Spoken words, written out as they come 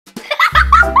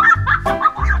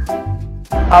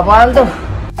Apaan tuh?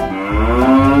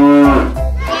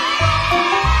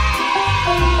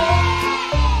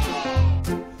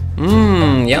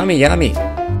 Yummy, yummy.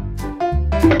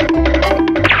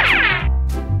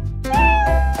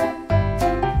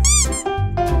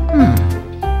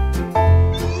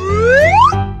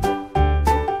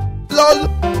 LOL.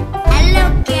 Hello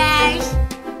guys.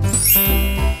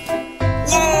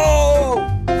 Whoa.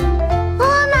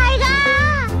 Oh my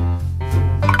god.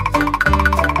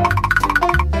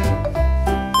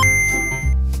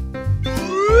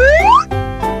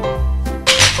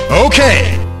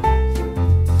 Okay.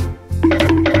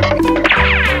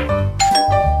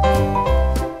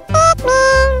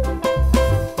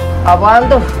 Apaan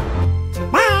tuh?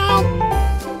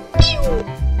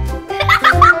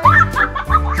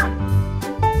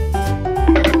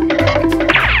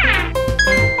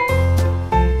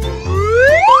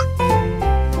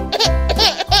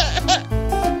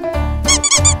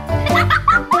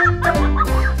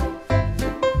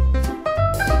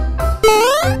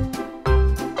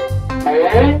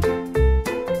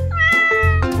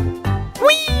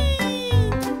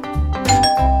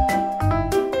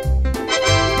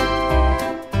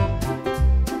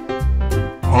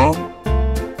 Huh?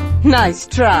 Nice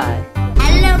try.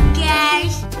 Hello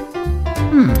guys.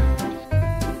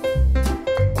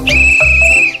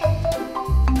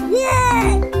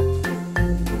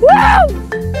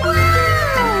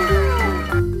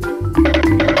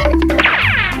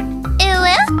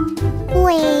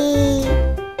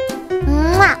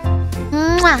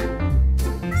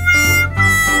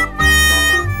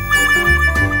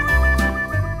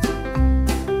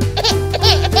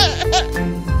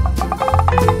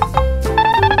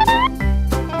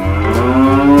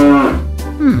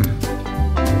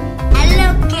 Hello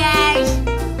guys.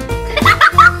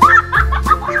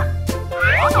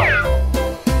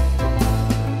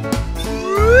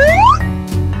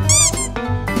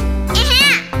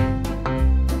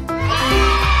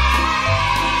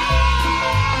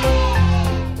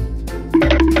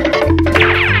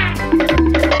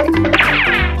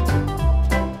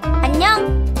 안녕.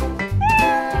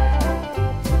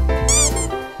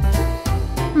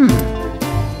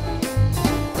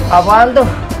 Apaan tuh?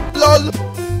 LOL.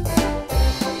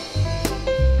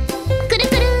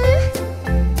 그르그르.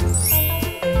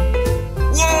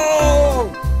 Whoa.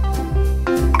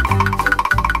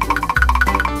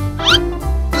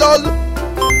 LOL.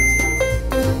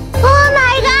 Oh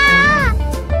my god.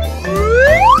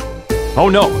 Oh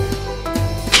no.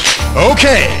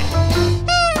 Okay.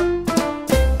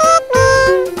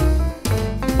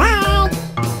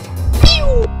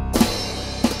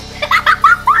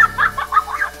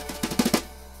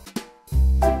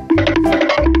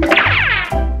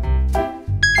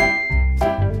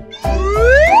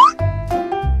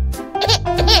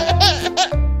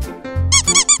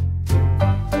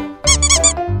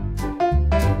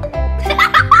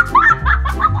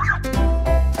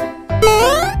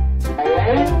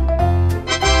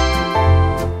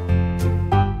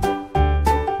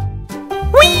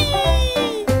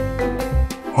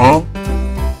 Huh?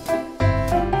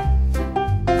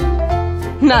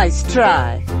 Nice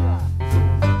try.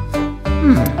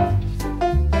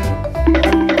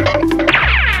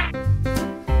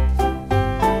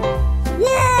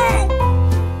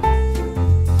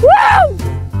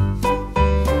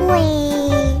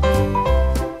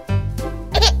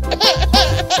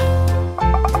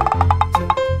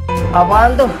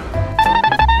 Apaan tuh?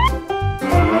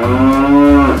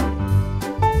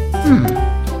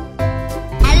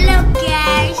 Hello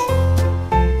guys.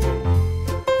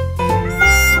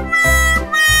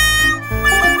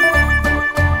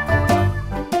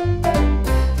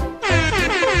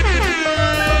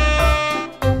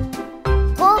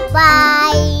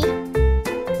 Bye.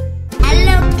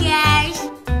 Hello guys.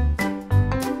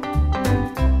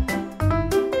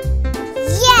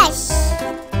 Yes.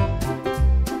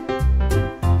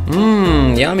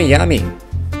 Yummy, yummy.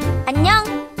 안녕.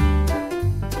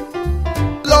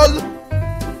 LOL.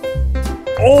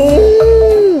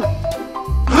 Oh!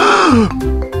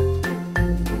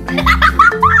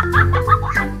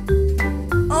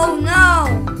 Oh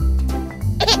no.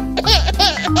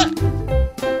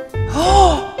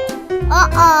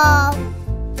 Uh-oh.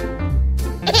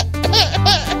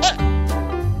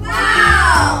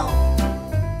 Wow.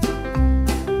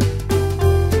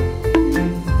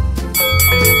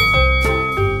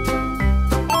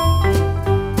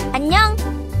 안녕.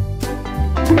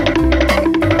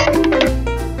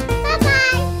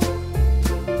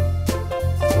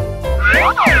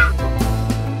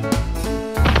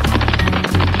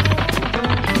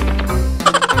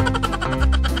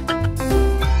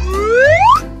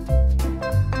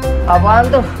 Apaan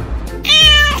tuh?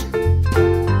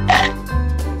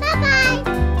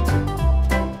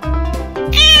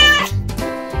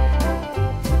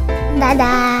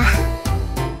 Dadah.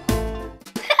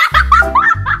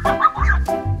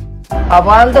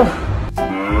 Apaan tuh?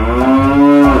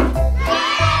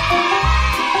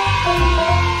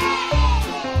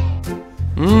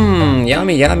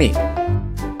 Yummy, yummy.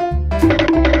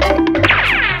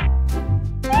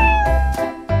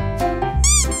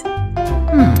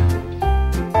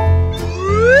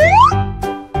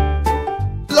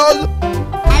 Lol.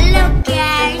 Hello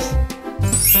guys.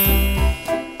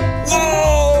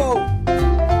 Whoa.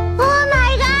 Oh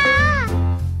my god.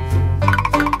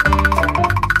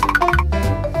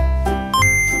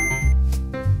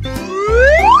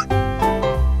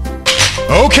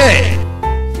 Okay.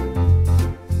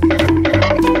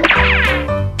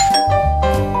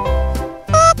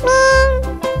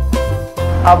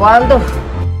 Apaan tuh?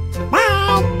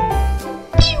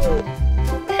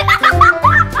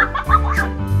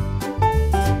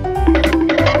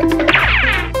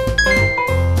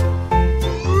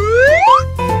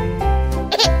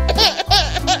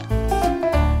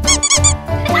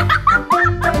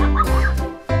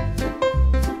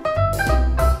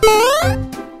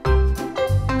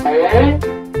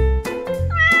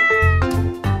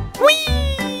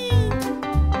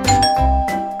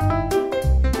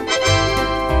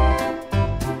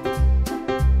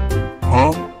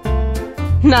 Huh?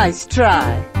 Nice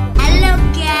try. Hello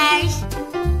guys.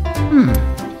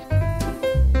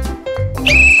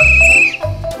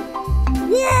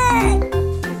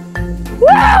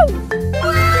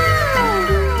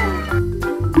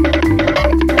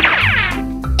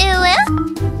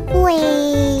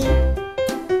 Wih.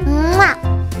 Mwah.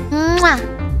 Mwah.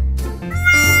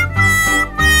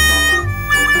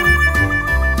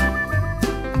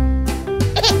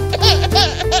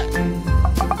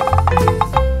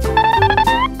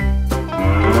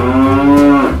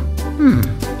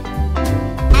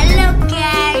 Hello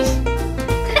guys.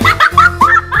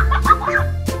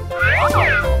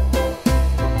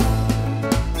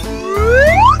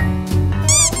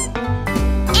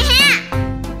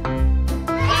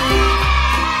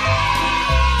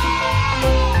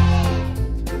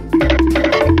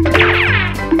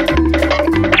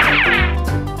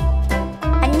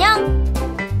 안녕.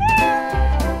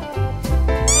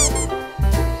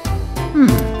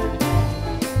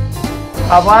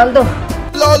 Apaan tuh?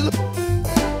 Lol.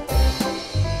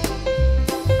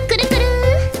 꾸르꾸르.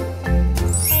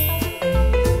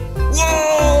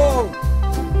 Whoa.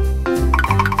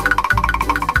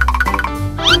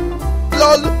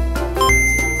 Lol.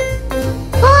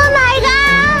 Oh my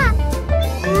god.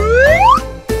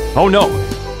 Oh no.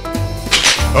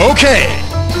 Okay.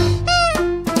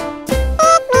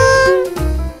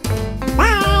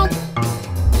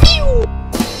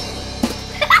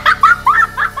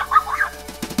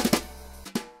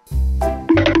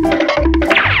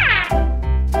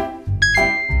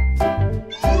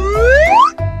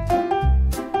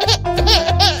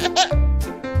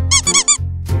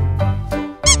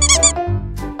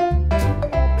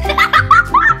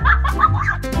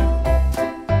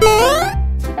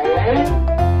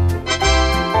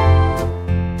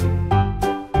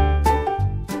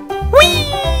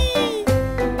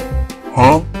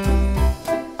 Huh?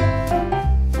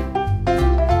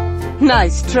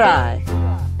 Nice try.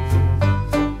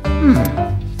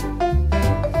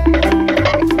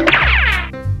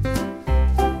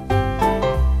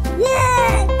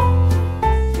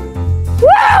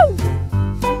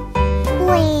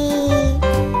 Wih.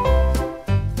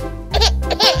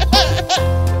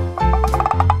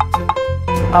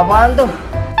 Apaan tuh?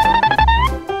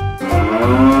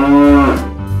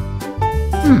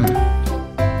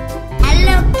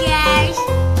 Hello guys.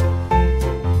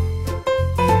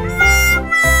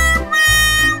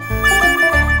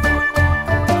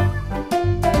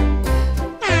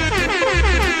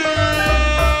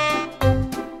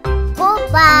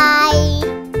 Bye.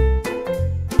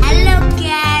 Hello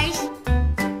guys.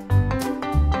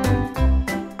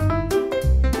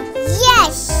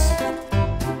 Yes.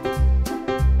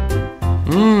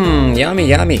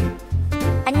 Yummy, yummy.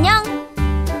 안녕.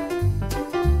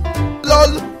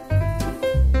 Lol.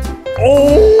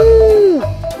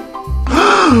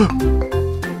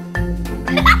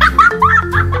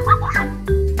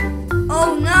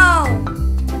 Oh no.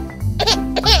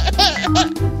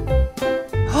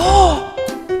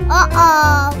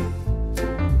 Uh-oh.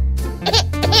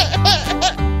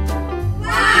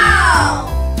 Wow.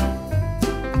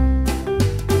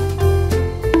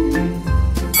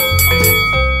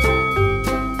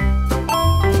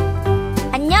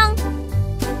 안녕.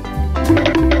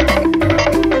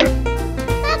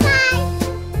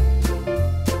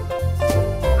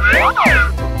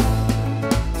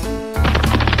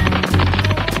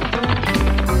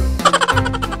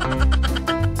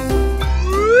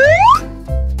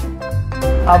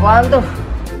 Apaan tuh?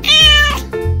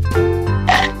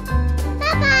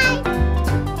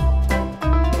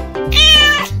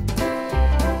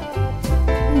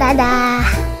 Dadah.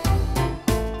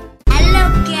 Halo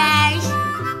guys.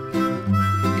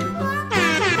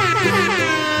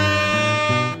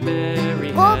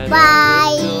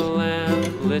 Goodbye.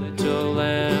 Little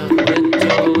lamb,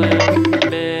 little lamb.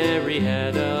 Mary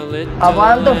had a little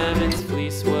Apaan tuh? lamb. Its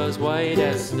fleece was white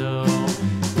as snow.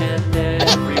 And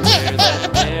everywhere that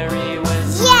Mary went,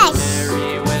 Yes.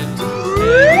 Mary went,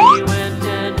 Mary went,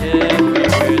 and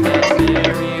everywhere that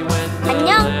Mary went, the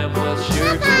안녕. lamb was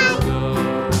sure to go.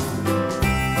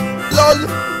 LOL.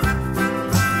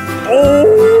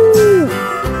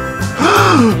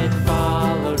 It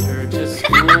followed her to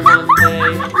school one day,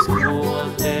 school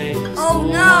one day, Oh,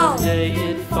 school no. one day.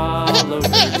 It followed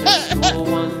her to school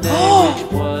one day, which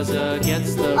was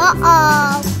against the rules.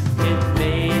 Uh-oh. It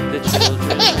made the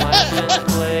children laugh and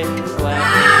play,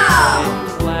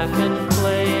 laugh and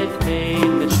play. It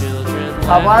made the children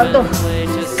laugh Apaan tuh? and play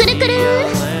to see Kuru-kuru.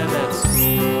 a lamb at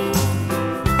school.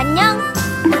 안녕.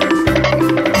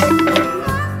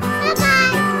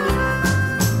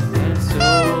 And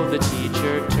so the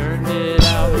teacher turned it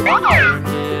out, turned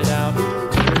it out,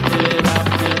 turned it out.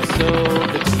 And so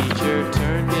the teacher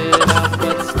turned it out,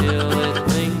 but still it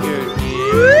lingered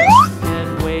near and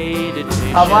waited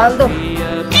Apaan tuh?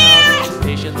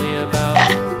 patiently about,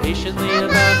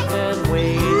 and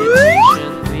waited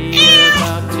patiently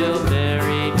about till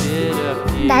Mary did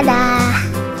appear. Dadah.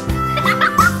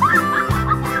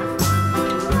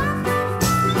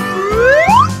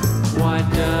 Why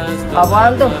does the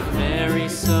Apaan tuh? lamb love Mary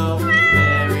so,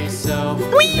 Mary so,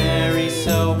 Mary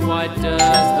so? Why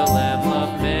does the lamb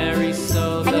love Mary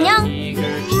so? The 안녕.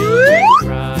 eager children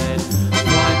cried.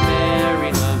 Why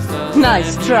Mary loves the lamb,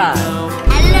 Nice try. you know.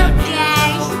 Hello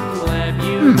guys. Lamb,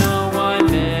 you know why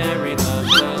Mary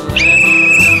loves the lamb, you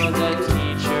know. The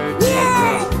teacher did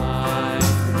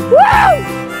reply.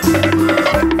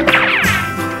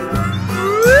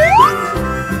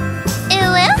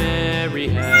 Mary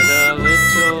had a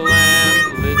little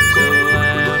lamb, little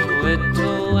lamb,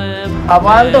 little lamb.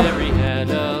 Apaan tuh? Mary had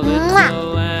a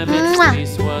little lamb, its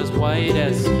fleece was white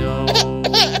as snow.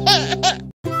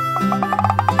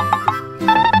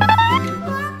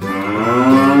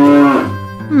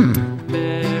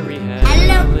 Mary had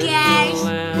Hello, a little guys.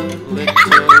 lamb,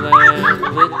 little lamb,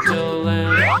 little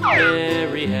lamb.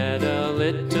 Mary had a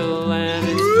little lamb,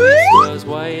 its fleece was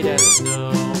white as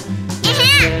snow.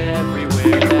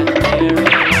 Everywhere that Mary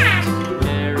went,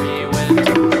 Mary went,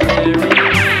 and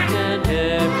everywhere that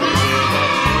Mary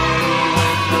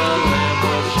went, the lamb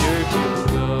was sure to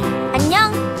go. 안녕.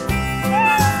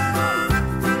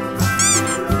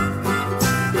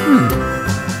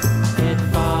 It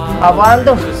Apaan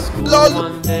tuh? followed to school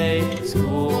one day,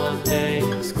 school one day,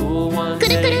 school one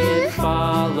day. It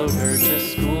followed her to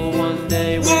school one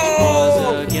day, which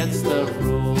was against the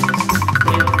rules.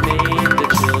 It made the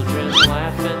children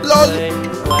laugh and play,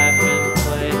 laugh and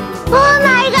play. Oh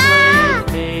my god.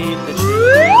 It made the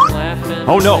children laugh and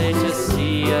Oh, no. play to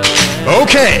see a lamb.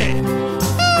 Okay.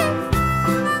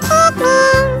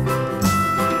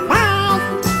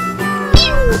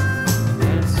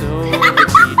 And so the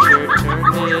teacher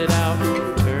turned it out,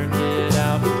 turned it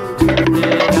out, turned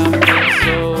it out. And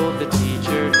so the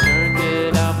teacher turned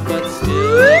it out, but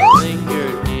still it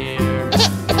lingered near.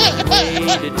 And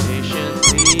waited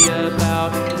patiently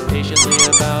about,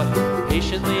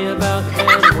 patiently about,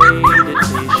 and waited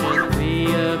patiently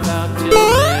about till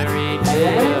Mary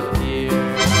did appear.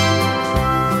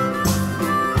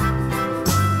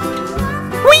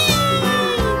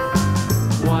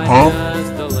 Why does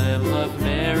the lamb love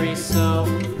Mary so,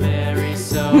 Mary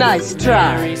so? Nice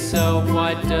try. Mary so.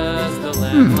 Why does the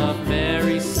lamb love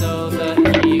Mary so? The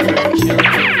eager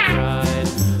children cried.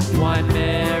 Why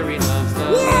Mary loves the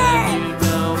lamb, you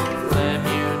know, lamb,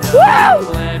 you know,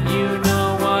 lamb, you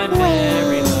know. Why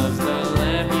Mary loves the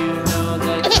lamb, you know.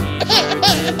 The teacher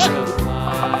did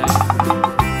reply.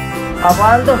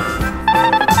 Apaan tuh?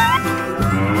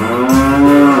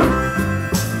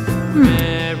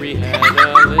 Mary had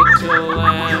a little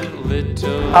lamb,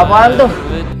 little Apaan tuh?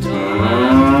 little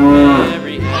lamb.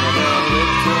 Mary had a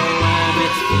little lamb,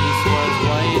 its fleece was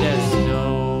white as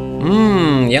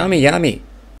snow. Yummy, yummy.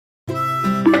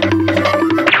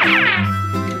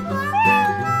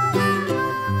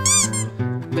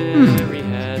 Mary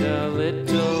had a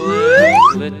little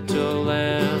lamb, little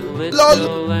lamb,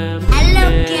 little lamb. Hello,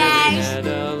 Mary guys. had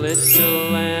a little